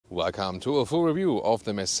Welcome to a full review of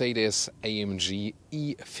the Mercedes-AMG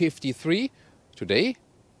E53. Today,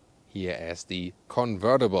 here as the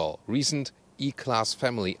convertible, recent E-Class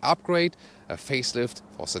family upgrade, a facelift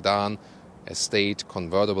for sedan, estate,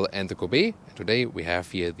 convertible and the coupe. And today we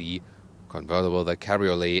have here the convertible, the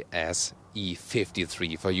Cabriolet as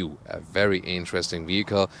E53 for you. A very interesting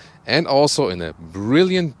vehicle and also in a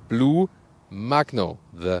brilliant blue Magno,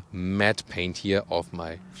 the matte paint here of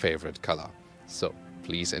my favorite color. So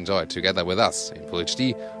please enjoy it together with us in Full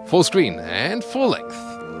HD, full screen and full length.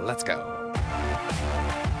 Let's go.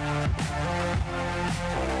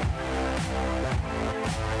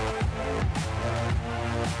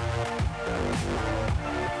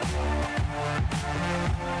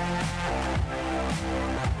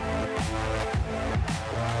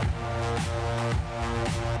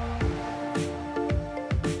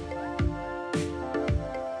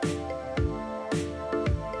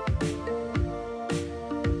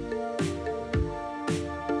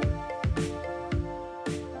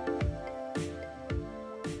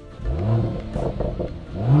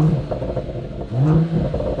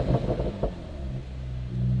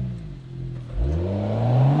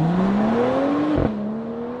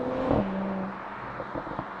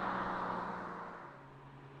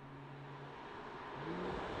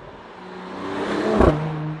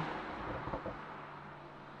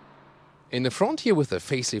 In the front here with the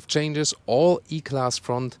facelift changes, all E-Class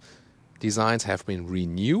front designs have been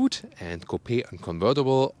renewed and coupe and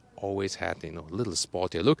convertible always had, a little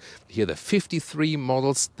sportier look. Here the 53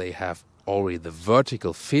 models, they have already the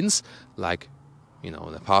vertical fins like, in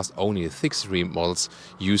the past only the 63 models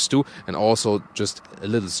used to, and also just a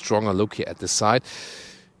little stronger look here at the side.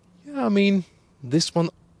 Yeah, this one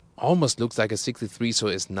almost looks like a 63, so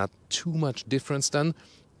it's not too much difference then.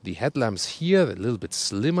 The headlamps here, a little bit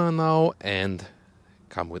slimmer now and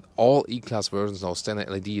come with all E-Class versions now standard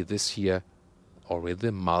LED. This here already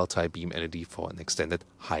the multi-beam LED for an extended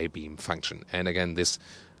high beam function. And again, this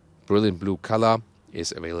brilliant blue color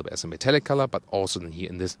is available as a metallic color, but also then here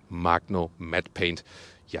in this Magno matte paint.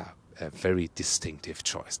 Yeah, a very distinctive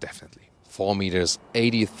choice, definitely. 4 meters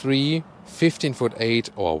 83, 15'8"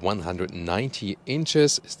 or 190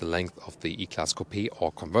 inches is the length of the E-Class coupe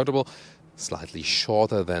or convertible. Slightly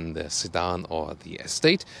shorter than the sedan or the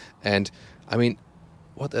estate. And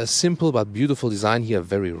what a simple but beautiful design here.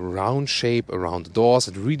 Very round shape around the doors.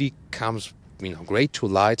 It really comes great to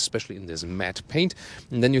light, especially in this matte paint.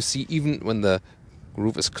 And then you see, even when the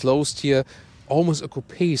roof is closed here, almost a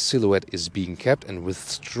coupe silhouette is being kept, and with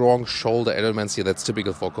strong shoulder elements here. That's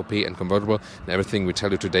typical for coupe and convertible, and everything we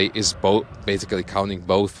tell you today is basically counting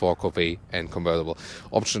both for coupe and convertible.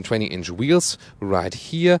 Option 20-inch wheels right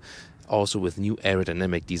here, also with new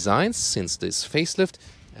aerodynamic designs since this facelift.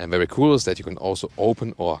 And very cool is that you can also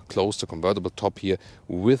open or close the convertible top here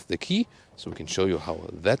with the key, so we can show you how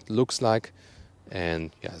that looks like.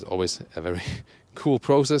 And yeah, it's always a very cool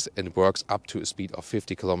process, and it works up to a speed of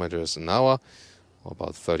 50 kilometers an hour or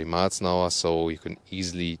about 30 miles an hour, so you can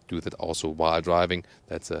easily do that also while driving.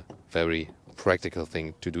 That's a very practical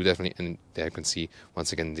thing to do, definitely. And there you can see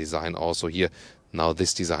once again the design also here. Now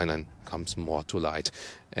this design then comes more to light,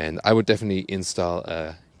 and I would definitely install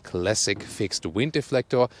a classic fixed wind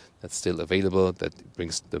deflector. That's still available. That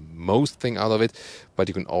brings the most thing out of it. But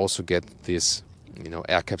you can also get this,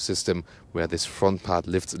 air cap system where this front part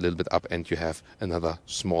lifts a little bit up, and you have another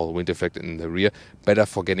small wind deflector in the rear. Better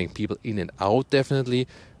for getting people in and out, definitely.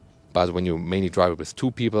 But when you mainly drive it with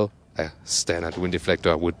 2 people, a standard wind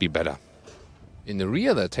deflector would be better. In the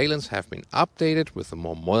rear, the tail lamps have been updated with a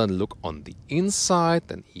more modern look on the inside,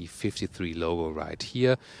 an E53 logo right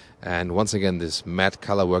here. And once again, this matte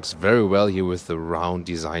color works very well here with the round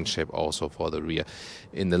design shape also for the rear.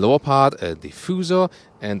 In the lower part, a diffuser,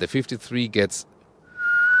 and the 53 gets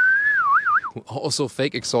also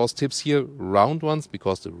fake exhaust tips here, round ones,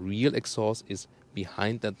 because the real exhaust is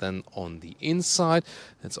behind that then on the inside.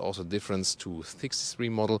 That's also a difference to 63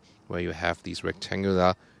 model, where you have these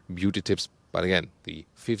rectangular beauty tips. But again, the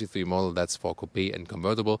 53 model, that's for coupe and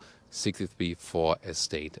convertible, 63 for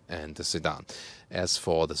estate and the sedan. As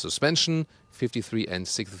for the suspension, 53 and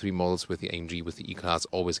 63 models with the AMG, with the E-Class,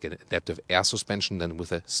 always get adaptive air suspension than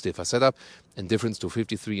with a stiffer setup. And difference to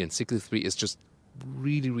 53 and 63 is just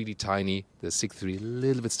really, really tiny. The 63 a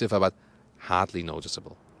little bit stiffer, but hardly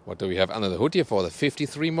noticeable. What do we have under the hood here for the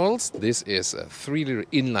 53 models? This is a 3-liter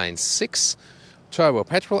inline-6 turbo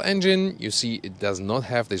petrol engine. You see it does not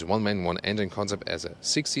have this one-man, one-engine concept as a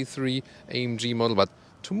 63 AMG model, but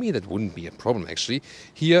to me that wouldn't be a problem actually.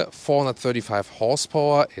 Here 435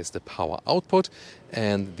 horsepower is the power output,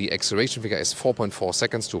 and the acceleration figure is 4.4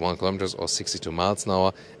 seconds to 1 kilometers or 62 miles an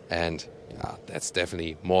hour. And Yeah, that's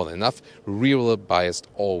definitely more than enough. Rear-wheel biased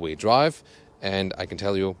all-wheel drive, and I can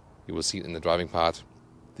tell you, you will see it in the driving part,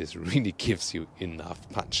 this really gives you enough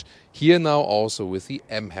punch. Here now also with the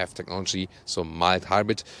MHEV technology, so mild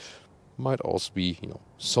hybrid, might also be,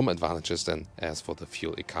 some advantages than as for the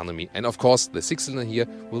fuel economy. And of course, the 6-cylinder here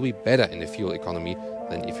will be better in the fuel economy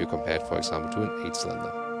than if you compare it, for example, to an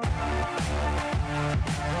 8-cylinder.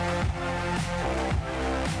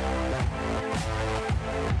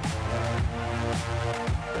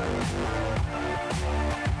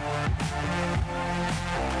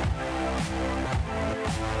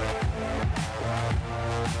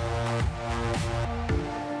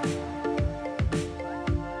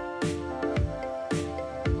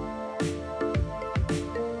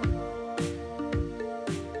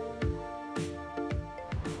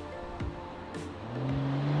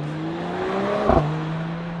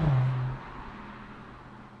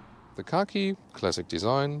 The car key, classic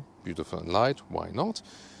design, beautiful and light, why not?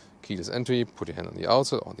 Keyless entry, put your hand on the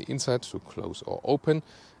outside, on the inside to close or open.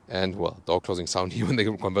 And, well, door closing sound here when the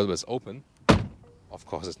convertible is open. Of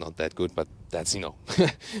course, it's not that good, but that's,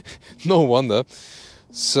 no wonder.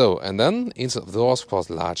 So, and then inside of the doors, of course,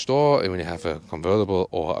 large door, when you have a convertible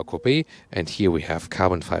or a coupe. And here we have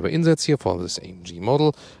carbon fiber insets here for this AMG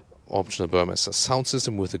model. Optional Burmester sound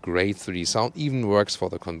system with a great 3D sound, even works for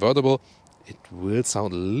the convertible. It will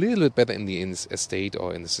sound a little bit better in the estate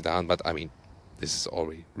or in the sedan, but I mean, this is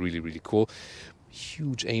already really, really cool.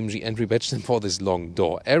 Huge AMG entry badge for this long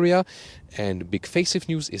door area. And big facelift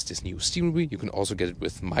news is this new steering wheel. You can also get it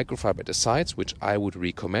with microfiber at the sides, which I would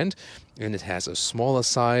recommend. And it has a smaller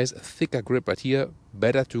size, a thicker grip right here,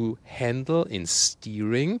 better to handle in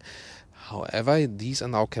steering. However, these are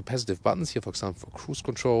now capacitive buttons here, for example, for cruise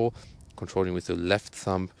control, controlling with your left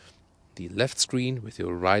thumb the left screen, with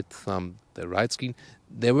your right thumb the right screen.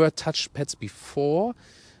 There were touch pads before,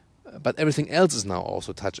 but everything else is now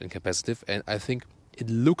also touch and capacitive, and I think it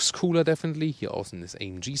looks cooler definitely, here also in this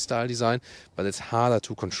AMG style design, but it's harder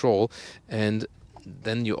to control. And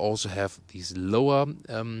then you also have these lower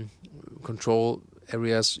control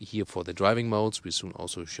areas here for the driving modes. We soon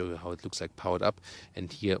also show you how it looks like powered up,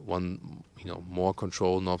 and here one more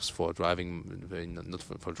control knobs for driving, not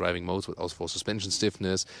for driving modes, but also for suspension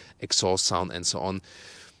stiffness, exhaust sound, and so on.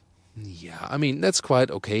 Yeah, I mean, that's quite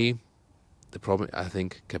okay. The problem, I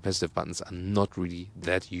think, capacitive buttons are not really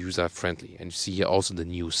that user friendly. And you see here also the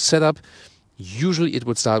new setup. Usually it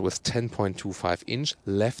would start with 10.25 inch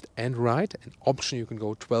left and right. An option you can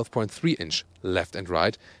go 12.3 inch left and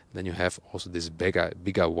right. Then you have also this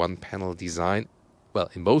bigger one panel design. Well,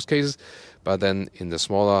 in both cases, but then in the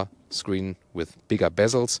smaller screen with bigger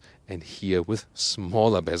bezels, and here with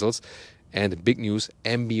smaller bezels. And big news,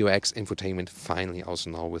 MBUX infotainment finally also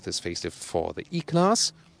now with this facelift for the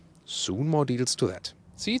E-Class. Soon more details to that.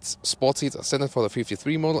 Seats, sport seats are standard for the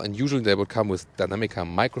 53 model, and usually they will come with Dynamica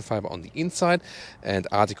microfiber on the inside and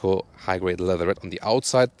Artico high-grade leatherette on the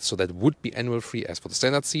outside, so that would be annual free as for the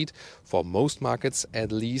standard seat for most markets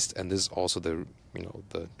at least, and this is also the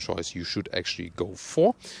the choice you should actually go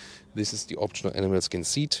for. This is the optional animal skin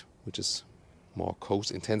seat, which is more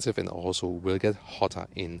coast intensive and also will get hotter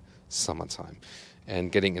in summertime.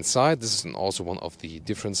 And getting inside, this is also one of the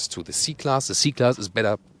differences to the C-Class. The C-Class is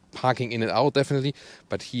better parking in and out, definitely,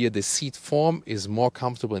 but here the seat form is more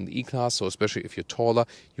comfortable in the E-Class, so especially if you're taller,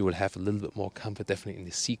 you will have a little bit more comfort definitely in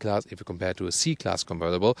the C-Class if you compare to a C-Class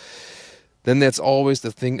convertible. Then there's always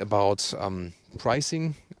the thing about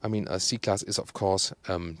pricing. I mean, a C-Class is of course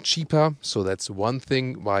cheaper, so that's one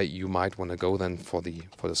thing why you might want to go then for the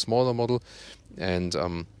smaller model. And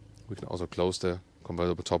we can also close the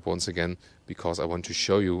convertible top once again, because I want to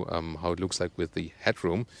show you how it looks like with the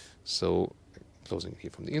headroom. So closing here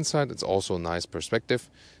from the inside, it's also a nice perspective.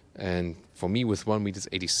 And for me, with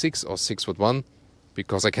 1.86 m or 6'1",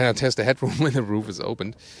 because I cannot test the headroom when the roof is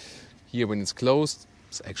opened. Here when it's closed,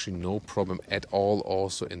 it's actually no problem at all.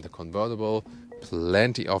 Also in the convertible,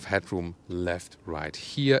 plenty of headroom left, right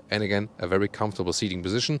here. And again, a very comfortable seating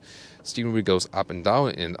position. Steering wheel goes up and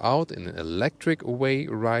down, in and out in an electric way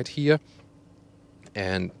right here.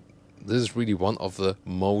 And this is really one of the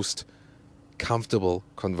most comfortable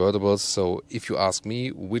convertibles. So if you ask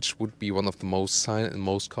me which would be one of the most silent and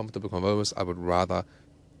most comfortable convertibles,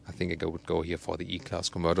 I think I would go here for the E-Class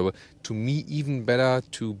convertible. To me, even better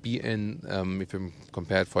to be in, if you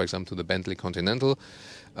compare it, for example, to the Bentley Continental,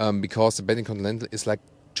 because the Bentley Continental is like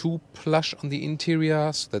too plush on the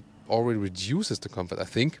interior, so that already reduces the comfort, I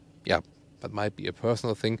think. Yeah, that might be a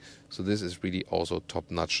personal thing. So this is really also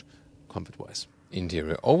top-notch comfort-wise.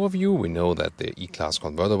 Interior overview. We know that the E-Class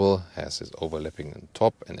convertible has this overlapping on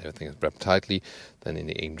top and everything is wrapped tightly. Then in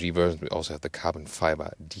the AMG version we also have the carbon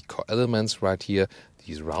fiber decor elements right here.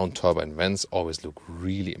 These round turbine vents always look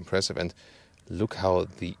really impressive, and look how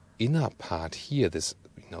the inner part here, this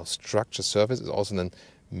structure surface, is also then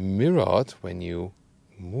mirrored when you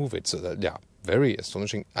move it. So that, yeah, very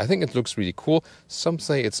astonishing. I think it looks really cool. Some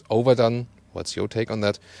say it's overdone. What's your take on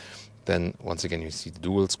that? Then once again you see the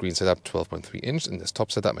dual screen setup, 12.3 inch in this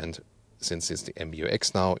top setup, and since it's the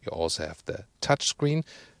MBUX now, you also have the touch screen,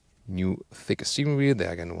 new thicker steering wheel.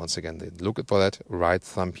 There again, once again, they look for that. Right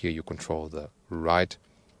thumb here, you control the right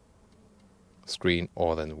screen,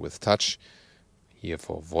 or then with touch here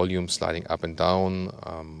for volume sliding up and down,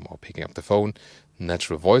 or picking up the phone.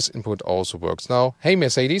 Natural voice input also works now. Hey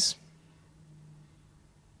Mercedes.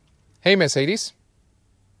 Hey Mercedes.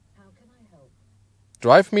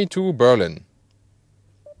 Drive me to Berlin.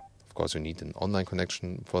 Of course, you need an online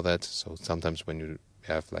connection for that. So sometimes when you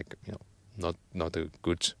have not a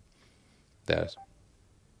good, that,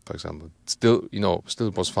 for example, still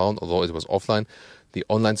was found, although it was offline. The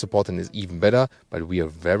online support then is even better, but we are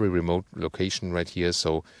very remote location right here,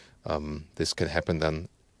 so this can happen. Then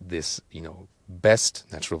this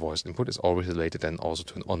best natural voice input is always related then also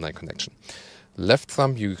to an online connection. Left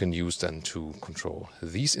thumb you can use then to control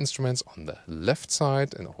these instruments on the left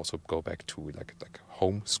side, and also go back to like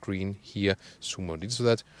home screen here. Zoom more details to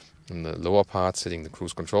that. In the lower part, setting the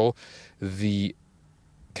cruise control. The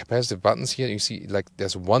capacitive buttons here, you see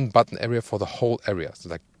there's one button area for the whole area.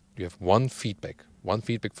 So you have one feedback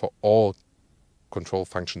for all control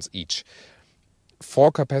functions each. For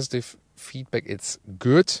capacitive feedback, it's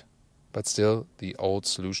good. But still, the old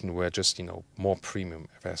solution were just, more premium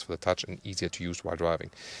as for the touch and easier to use while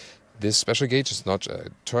driving. This special gauge is not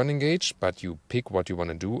a turning gauge, but you pick what you want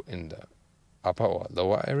to do in the upper or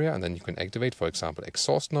lower area, and then you can activate, for example,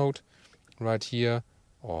 exhaust mode right here,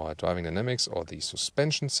 or driving dynamics, or the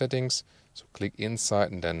suspension settings. So click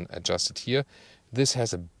inside and then adjust it here. This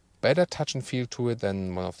has a better touch and feel to it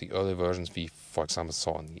than one of the early versions we, for example,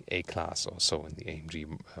 saw in the A-Class or so in the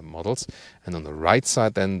AMG models. And on the right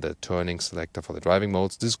side then, the turning selector for the driving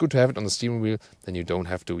modes. This is good to have it on the steering wheel, then you don't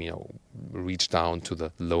have to reach down to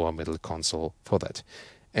the lower middle console for that.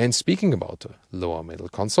 And speaking about the lower middle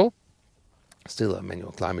console, still a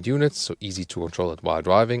manual climate unit, so easy to control it while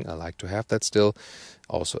driving. I like to have that still.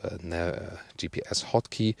 Also a GPS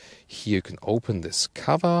hotkey. Here you can open this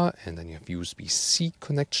cover, and then you have USB-C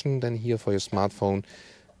connection then here for your smartphone.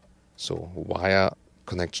 So wire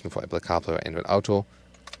connection for Apple CarPlay or Android Auto.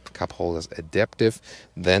 Cup holders adaptive.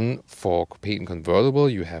 Then for coupe and convertible,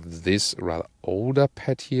 you have this rather older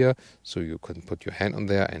pad here, so you can put your hand on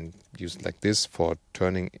there and use it like this for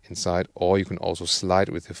turning inside, or you can also slide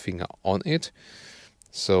with your finger on it.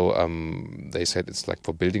 So they said it's like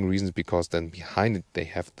for building reasons, because then behind it they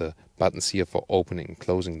have the buttons here for opening and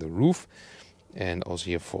closing the roof, and also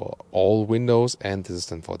here for all windows, and this is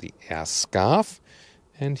then for the air scarf.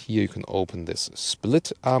 And here you can open this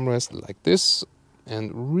split armrest like this,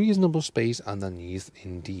 and reasonable space underneath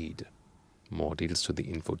indeed. More details to the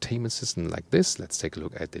infotainment system like this. Let's take a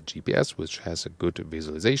look at the GPS, which has a good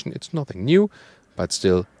visualization. It's nothing new, but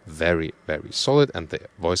still very, very solid. And the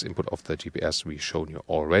voice input of the GPS we've shown you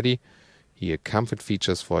already. Here, comfort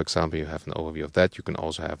features, for example, you have an overview of that. You can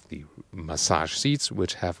also have the massage seats,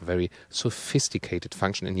 which have a very sophisticated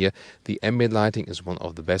function in here. The ambient lighting is one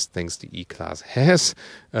of the best things the E-Class has.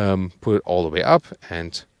 Put it all the way up,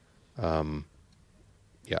 and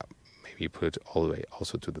yeah, maybe put it all the way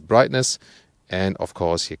also to the brightness. And of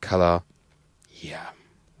course here color, yeah,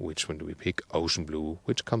 which one do we pick? Ocean blue,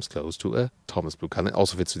 which comes close to a Thomas blue color. It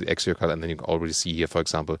also fits to the exterior color, and then you can already see here, for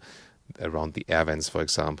example, around the air vents, for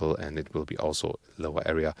example, and it will be also lower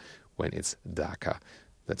area when it's darker.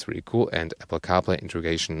 That's really cool. And Apple CarPlay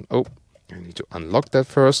integration. Oh, I need to unlock that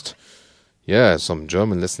first. Yeah, some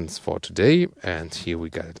German lessons for today, and here we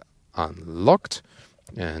got it unlocked.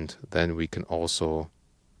 And then we can also,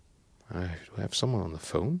 do I have someone on the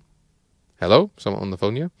phone? Hello? Someone on the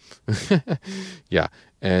phone here? Yeah,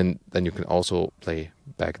 and then you can also play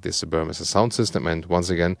back this Burmester sound system, and once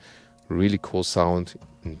again, really cool sound.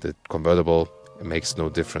 In the convertible, it makes no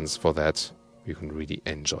difference for that. You can really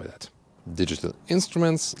enjoy that. Digital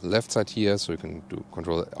instruments, left side here, so you can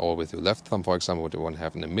control it all with your left thumb, for example, what you want to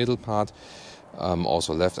have in the middle part.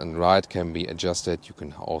 Also left and right can be adjusted. You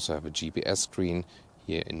can also have a GPS screen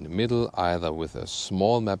here in the middle, either with a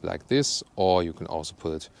small map like this, or you can also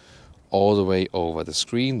put it all the way over the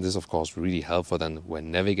screen. This is of course really helpful then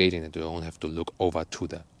when navigating, that you don't have to look over to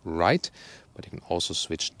the right, but you can also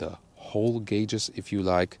switch the whole gauges if you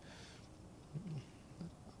like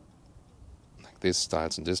this,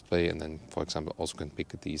 styles and display, and then, for example, also can pick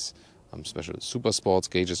these special super sports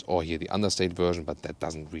gauges, or here the understate version, but that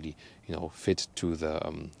doesn't really, fit to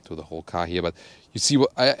the whole car here. But you see,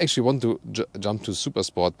 what I actually want to jump to super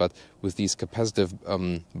sport, but with these capacitive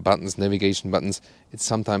buttons, navigation buttons, it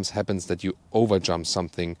sometimes happens that you overjump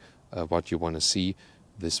something what you want to see.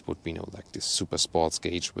 This would be, like this super sports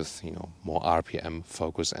gauge with, more RPM,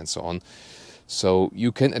 focus, and so on. So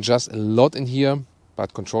you can adjust a lot in here,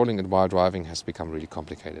 but controlling it while driving has become really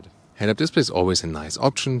complicated. Head-up display is always a nice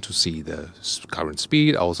option to see the current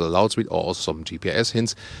speed, also loud speed, or also some GPS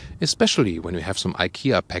hints, especially when you have some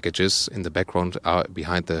IKEA packages in the background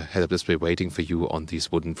behind the head-up display waiting for you on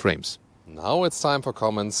these wooden frames. Now it's time for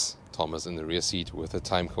comments. Thomas in the rear seat with a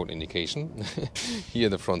timecode indication. Here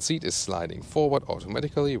the front seat is sliding forward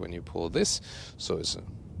automatically when you pull this, so it's a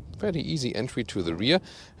fairly easy entry to the rear.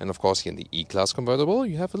 And of course here in the E-Class convertible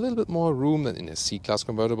you have a little bit more room than in a C-Class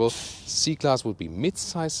convertible. C-Class would be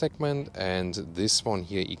mid-size segment, and this one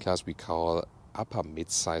here, E-Class, we call upper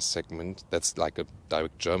mid-size segment. That's like a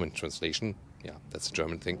direct German translation. Yeah, that's a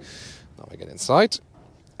German thing. Now I get inside,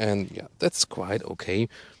 and yeah, that's quite okay.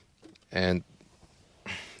 And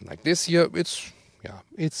like this here, it's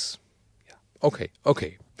okay.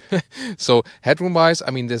 So headroom wise, I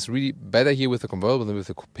mean, there's really better here with the convertible than with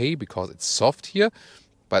the coupe because it's soft here,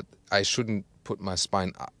 but I shouldn't put my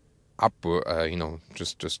spine up,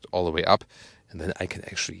 just all the way up, and then I can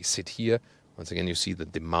actually sit here. Once again, you see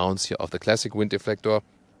the mounts here of the classic wind deflector.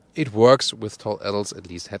 It works with tall adults, at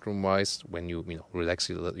least headroom wise, when you relax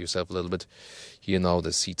yourself a little bit. Here now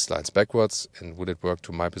the seat slides backwards, and would it work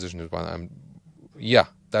to my position as well?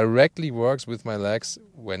 Directly works with my legs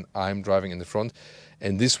when I'm driving in the front,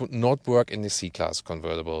 and this would not work in the C-Class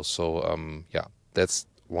convertible. So that's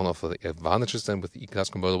one of the advantages then with the E-Class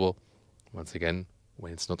convertible. Once again,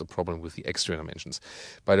 when it's not a problem with the exterior dimensions.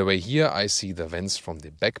 By the way, here I see the vents from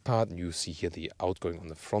the back part, and you see here the outgoing on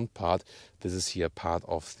the front part. This is here part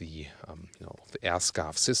of the of the air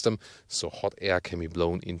scarf system, so hot air can be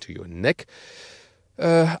blown into your neck.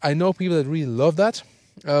 I know people that really love that.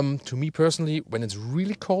 To me personally, when it's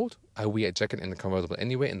really cold, I wear a jacket in the convertible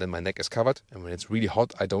anyway, and then my neck is covered. And when it's really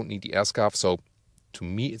hot, I don't need the air scarf. So to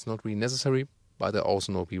me, it's not really necessary. But I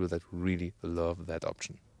also know people that really love that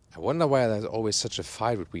option. I wonder why there's always such a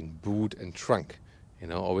fight between boot and trunk.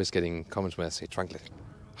 Always getting comments when I say trunk. Like,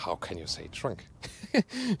 how can you say trunk?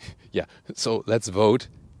 Yeah, so let's vote.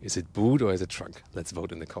 Is it boot or is it trunk? Let's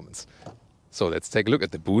vote in the comments. So let's take a look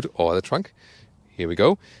at the boot or the trunk. Here we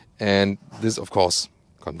go. And this, of course,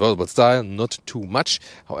 convertible style, not too much.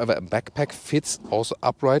 However, a backpack fits also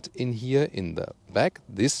upright in here in the back.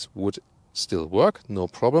 This would still work, no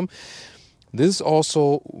problem. This is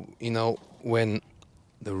also, when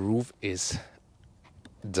the roof is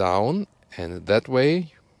down, and that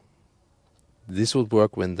way, this would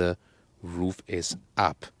work when the roof is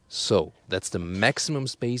up. So that's the maximum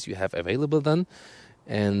space you have available then.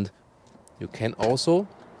 And you can also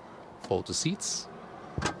fold the seats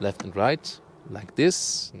left and right like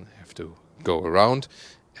this, and have to go around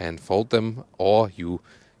and fold them, or you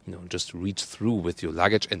just reach through with your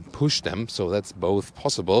luggage and push them. So that's both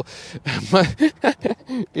possible. But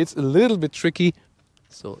it's a little bit tricky.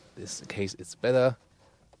 So in this case it's better.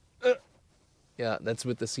 Yeah, that's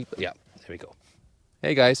with the seat. Yeah, there we go.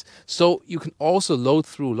 Hey guys, so you can also load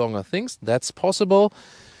through longer things. That's possible.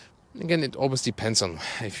 Again, it always depends on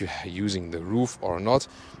if you're using the roof or not.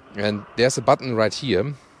 And there's a button right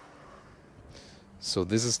here. So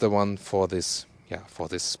this is the one for this, for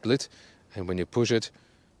this split. And when you push it,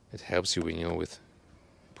 it helps you, with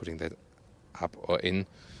putting that up or in.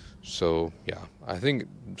 So I think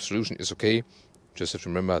the solution is okay. Just have to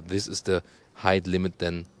remember, this is the height limit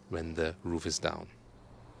then when the roof is down.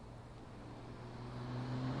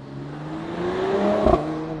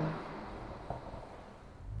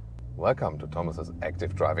 Welcome to Thomas's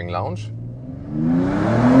Active Driving Lounge.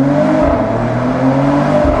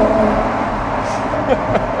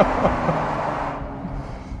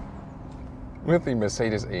 With the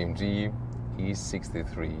Mercedes-AMG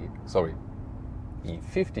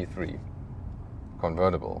E53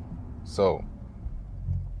 convertible. So,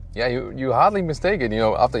 you hardly mistake it,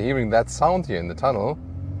 after hearing that sound here in the tunnel.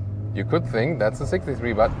 You could think that's a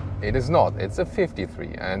 63, but it is not. It's a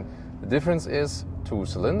 53, and the difference is 2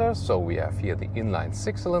 cylinders. So we have here the inline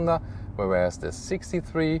 6-cylinder, whereas the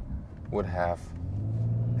 63 would have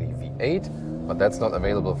the V8, but that's not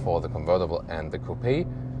available for the convertible and the coupe.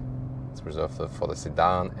 It's reserved for the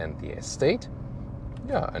sedan and the estate.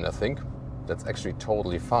 And I think that's actually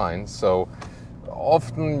totally fine. So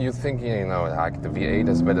often you think, like the V8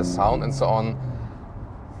 has better sound and so on.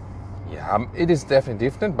 Yeah, it is definitely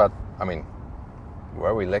different, but I mean,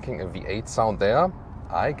 Were we lacking a V8 sound there?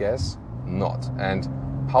 I guess not. And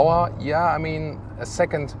power, yeah, I mean, a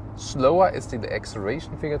second slower is the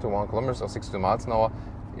acceleration figure to 1 kilometers or 62 miles an hour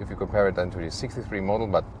if you compare it then to the 63 model,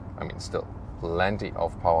 but I mean, still plenty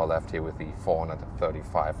of power left here with the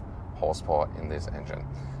 435 horsepower in this engine.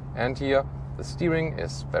 And here the steering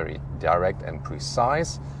is very direct and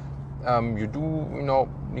precise. You do,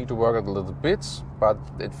 need to work it a little bit, but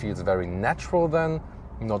it feels very natural then.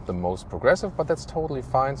 Not the most progressive, but that's totally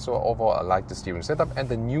fine. So overall, I like the steering setup, and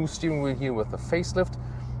the new steering wheel here with the facelift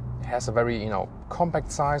has a very,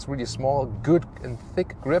 compact size, really small, good and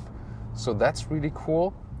thick grip. So that's really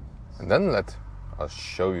cool. And then I'll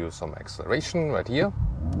show you some acceleration right here.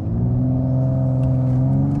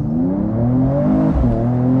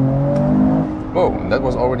 Whoa, and that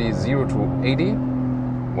was already 0 to 80.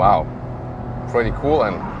 Wow, pretty cool,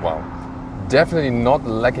 and wow, definitely not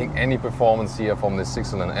lacking any performance here from this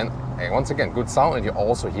 6-cylinder. And once again, good sound, and you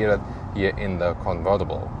also hear that here in the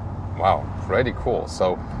convertible. Wow, pretty cool.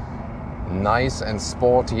 So nice and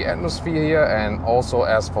sporty atmosphere here. And also,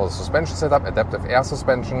 as for the suspension setup, adaptive air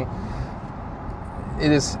suspension,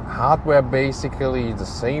 it is hardware basically the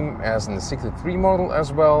same as in the 63 model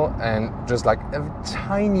as well, and just like a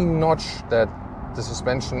tiny notch that the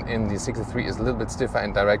suspension in the 63 is a little bit stiffer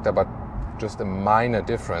and directer, but just a minor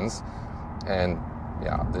difference. And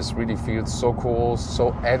yeah, this really feels so cool,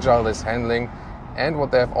 so agile, this handling. And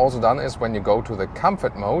what they have also done is when you go to the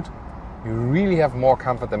comfort mode, you really have more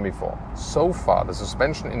comfort than before. So far, the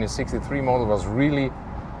suspension in the 63 model was really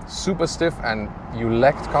super stiff and you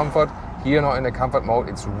lacked comfort. Here now in the comfort mode,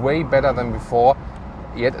 it's way better than before.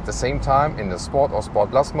 Yet at the same time, in the Sport or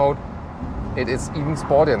Sport Plus mode, it is even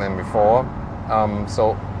sportier than before.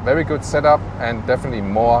 So very good setup and definitely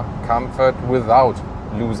more comfort without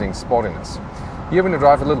losing sportiness. Here when you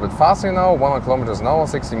drive a little bit faster now, 100 kilometers an hour,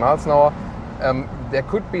 60 miles an hour, there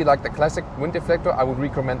could be like the classic wind deflector. I would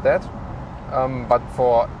recommend that. But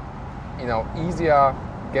for easier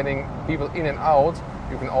getting people in and out,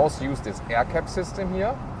 you can also use this air cap system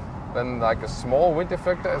here. Then like a small wind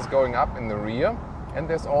deflector is going up in the rear, and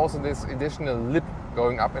there's also this additional lip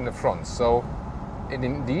going up in the front. So it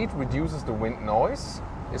indeed reduces the wind noise,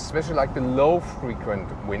 especially like the low frequent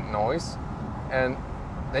wind noise. And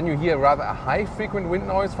then you hear rather a high frequent wind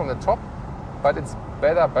noise from the top, but it's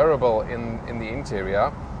better bearable in the interior.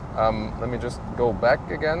 Let me just go back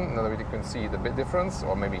again, now that you can see the bit difference,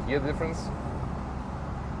 or maybe hear the difference.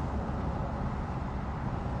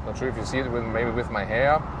 Not sure if you see it maybe with my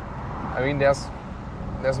hair. I mean,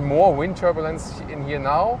 there's more wind turbulence in here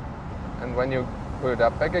now, and when you put it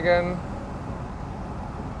up back again,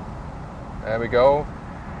 there we go.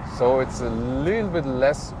 So it's a little bit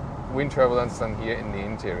less wind turbulence than here in the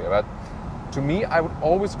interior. But to me, I would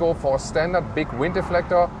always go for a standard big wind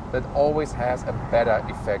deflector that always has a better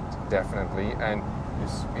effect, definitely. And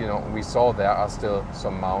we saw there are still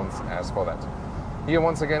some mounts as for that. Here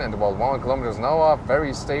once again at about 100 kilometers an hour,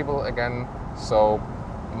 very stable again. So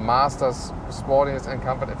masters sportiness and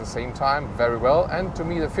comfort at the same time very well. And to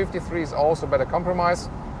me, the 53 is also a better compromise.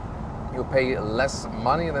 You pay less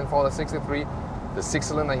money than for the 63. The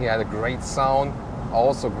 6-cylinder here had a great sound,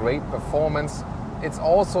 also great performance. It's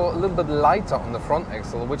also a little bit lighter on the front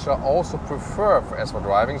axle, which I also prefer as for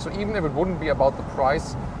driving. So even if it wouldn't be about the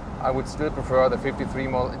price, I would still prefer the 53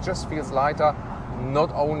 model. It just feels lighter,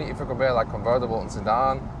 not only if you compare like convertible and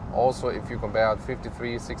sedan, also if you compare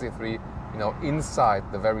 53, 63, inside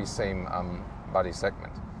the very same body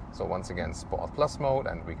segment. So once again, Sport Plus mode,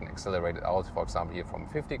 and we can accelerate it out, for example, here from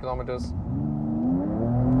 50 kilometers.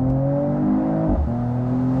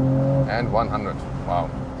 And 100. Wow.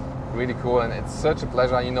 Really cool, and it's such a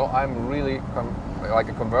pleasure. I'm really like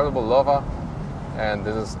a convertible lover, and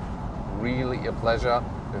this is really a pleasure.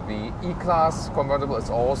 The E-Class convertible is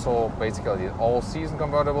also basically an all-season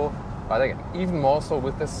convertible, but again, even more so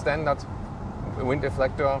with the standard wind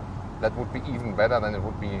deflector, that would be even better. Than it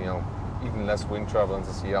would be, even less wind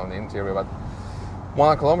turbulences here on the interior. But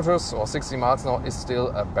 100 kilometers or 60 miles an hour is still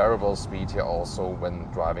a bearable speed here also when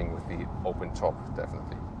driving with the open top,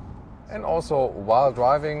 definitely. And also while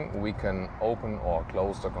driving, we can open or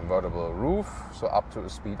close the convertible roof, so up to a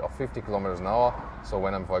speed of 50 kilometers an hour. So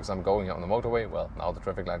when I'm, for example, going here on the motorway, well, now the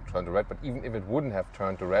traffic light turned to red, but even if it wouldn't have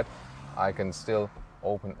turned to red, I can still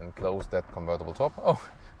open and close that convertible top. Oh,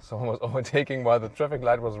 someone was overtaking while the traffic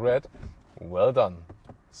light was red. Well done.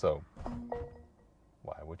 So,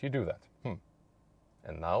 why would you do that?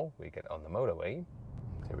 And now we get on the motorway.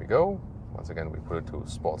 Here we go. Once again, we put it to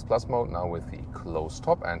Sports Plus mode, now with the closed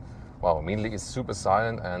top, and wow, immediately it's super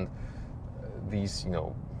silent, and these,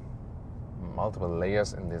 multiple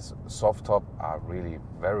layers in this soft top are really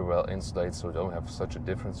very well insulated, so you don't have such a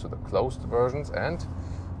difference to the closed versions. And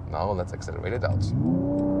now let's accelerate it out.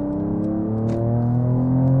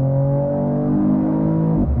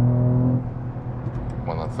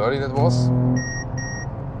 130 that was.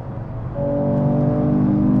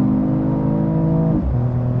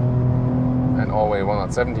 And all the way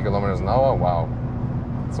 170 kilometers an hour. Wow.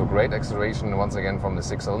 So great acceleration once again from the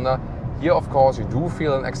 6-cylinder. Here, of course, you do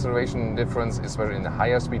feel an acceleration difference, especially in the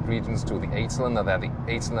higher speed regions, to the 8-cylinder. That the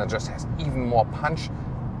 8-cylinder just has even more punch.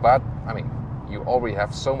 But I mean, you already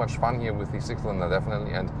have so much fun here with the 6-cylinder,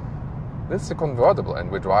 definitely. And this is a convertible,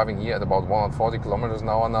 and we're driving here at about 140 kilometers an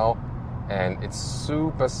hour now, and it's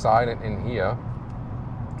super silent in here.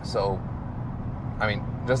 So, I mean,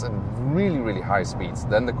 just at really, really high speeds.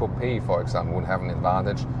 Then the Coupe, for example, would have an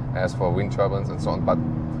advantage as for wind turbulence and so on. But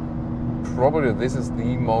probably this is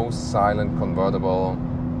the most silent convertible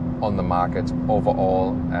on the market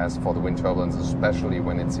overall as for the wind turbulence, especially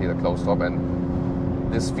when it's here the closed top.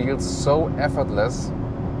 And this feels so effortless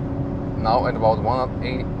now at about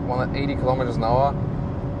 180 kilometers an hour.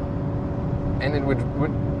 And it would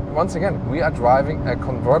once again, we are driving a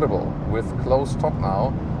convertible with closed top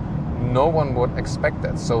now. No one would expect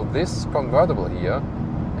that. So this convertible here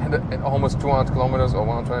at almost 200 kilometers or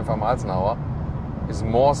 125 miles an hour is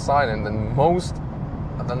more silent than most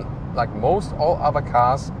all other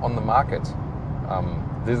cars on the market.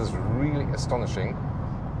 This is really astonishing,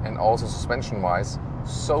 and also suspension-wise,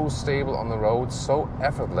 so stable on the road, so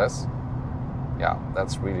effortless. Yeah,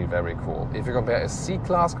 that's really very cool. If you compare a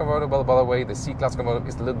C-Class convertible, by the way, the C-Class convertible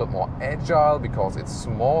is a little bit more agile because it's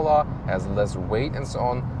smaller, has less weight and so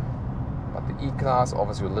on. But the E-Class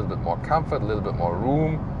obviously a little bit more comfort, a little bit more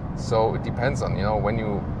room. So it depends on, when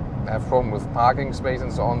you have problem with parking space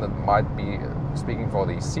and so on, that might be speaking for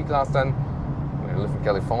the C-Class then. When you live in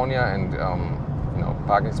California and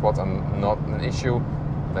parking spots are not an issue,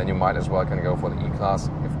 then you might as well can go for the E-Class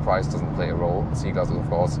if price doesn't play a role. The C-Class is of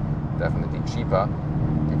course definitely cheaper.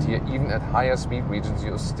 And here, even at higher speed regions,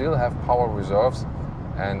 you still have power reserves,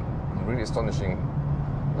 and really astonished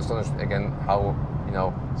again how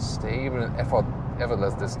stable and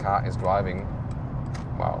effortless this car is driving.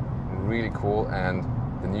 Wow, really cool. And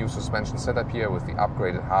the new suspension setup here with the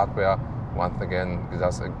upgraded hardware once again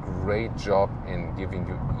does a great job in giving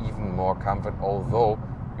you even more comfort, although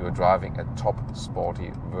you're driving a top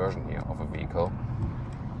sporty version here of a vehicle.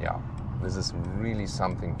 Yeah, this is really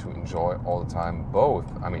something to enjoy all the time, both,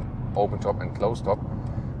 open top and closed top.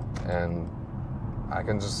 And I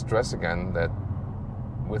can just stress again that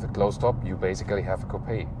with a closed top, you basically have a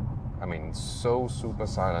coupe. So super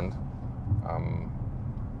silent.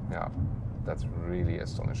 Yeah, that's really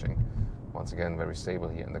astonishing. Once again, very stable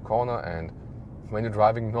here in the corner. And when you're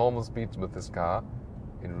driving normal speeds with this car,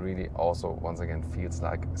 it really also, once again, feels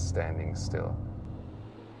like standing still.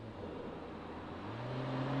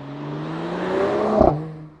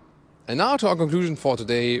 And now to our conclusion for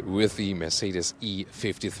today with the Mercedes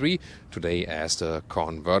E53, today as the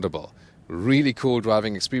convertible. Really cool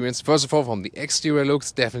driving experience. First of all, from the exterior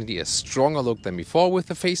looks, definitely a stronger look than before with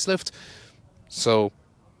the facelift. So,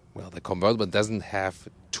 well, the convertible doesn't have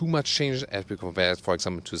too much change as we compare it, for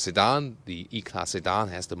example, to sedan. The E-Class sedan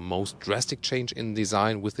has the most drastic change in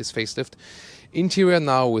design with this facelift. Interior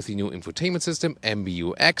now with the new infotainment system,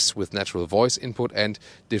 MBUX, with natural voice input and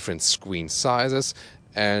different screen sizes.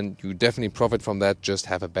 And you definitely profit from that, just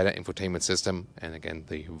have a better infotainment system, and again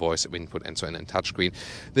the voice input and so on, and touchscreen.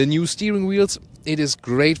 The new steering wheels, it is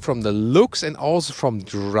great from the looks and also from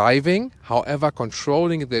driving. However,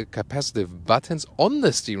 controlling the capacitive buttons on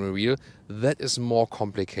the steering wheel, that is more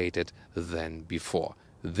complicated than before.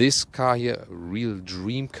 This car here, a real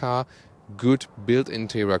dream car, good built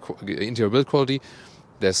interior build quality.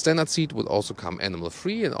 The standard seat will also come animal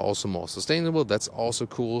free and also more sustainable. That's also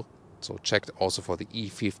cool. So checked also for the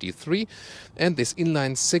E53. And this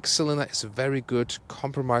inline 6-cylinder is a very good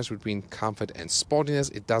compromise between comfort and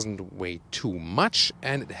sportiness. It doesn't weigh too much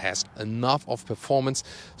and it has enough of performance.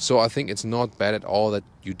 So I think it's not bad at all that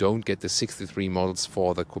you don't get the 63 models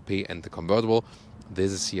for the coupe and the convertible.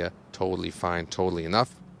 This is here totally fine, totally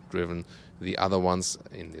enough. Driven the other ones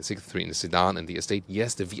in the 63 in the sedan and the estate.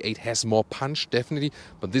 Yes, the V8 has more punch, definitely.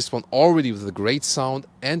 But this one already with a great sound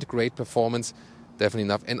and great performance, definitely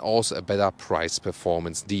enough, and also a better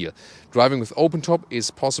price-performance deal. Driving with open top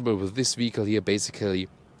is possible with this vehicle here basically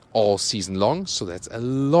all season long, so that's a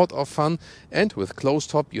lot of fun. And with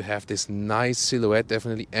closed top you have this nice silhouette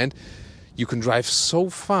definitely, and you can drive so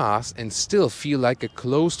fast and still feel like a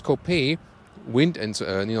closed coupe wind and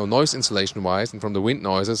noise insulation wise and from the wind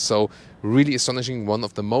noises. So really astonishing, one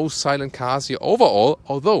of the most silent cars here overall,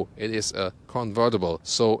 although it is a convertible.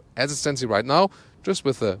 So as it stands here right now, just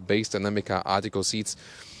with the base Dynamica Artico seats,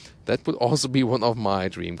 that would also be one of my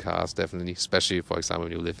dream cars, definitely, especially, for example,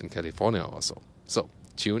 when you live in California or so. So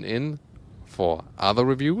tune in for other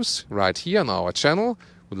reviews right here on our channel.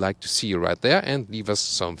 Would like to see you right there, and leave us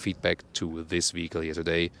some feedback to this vehicle here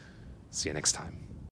today. See you next time.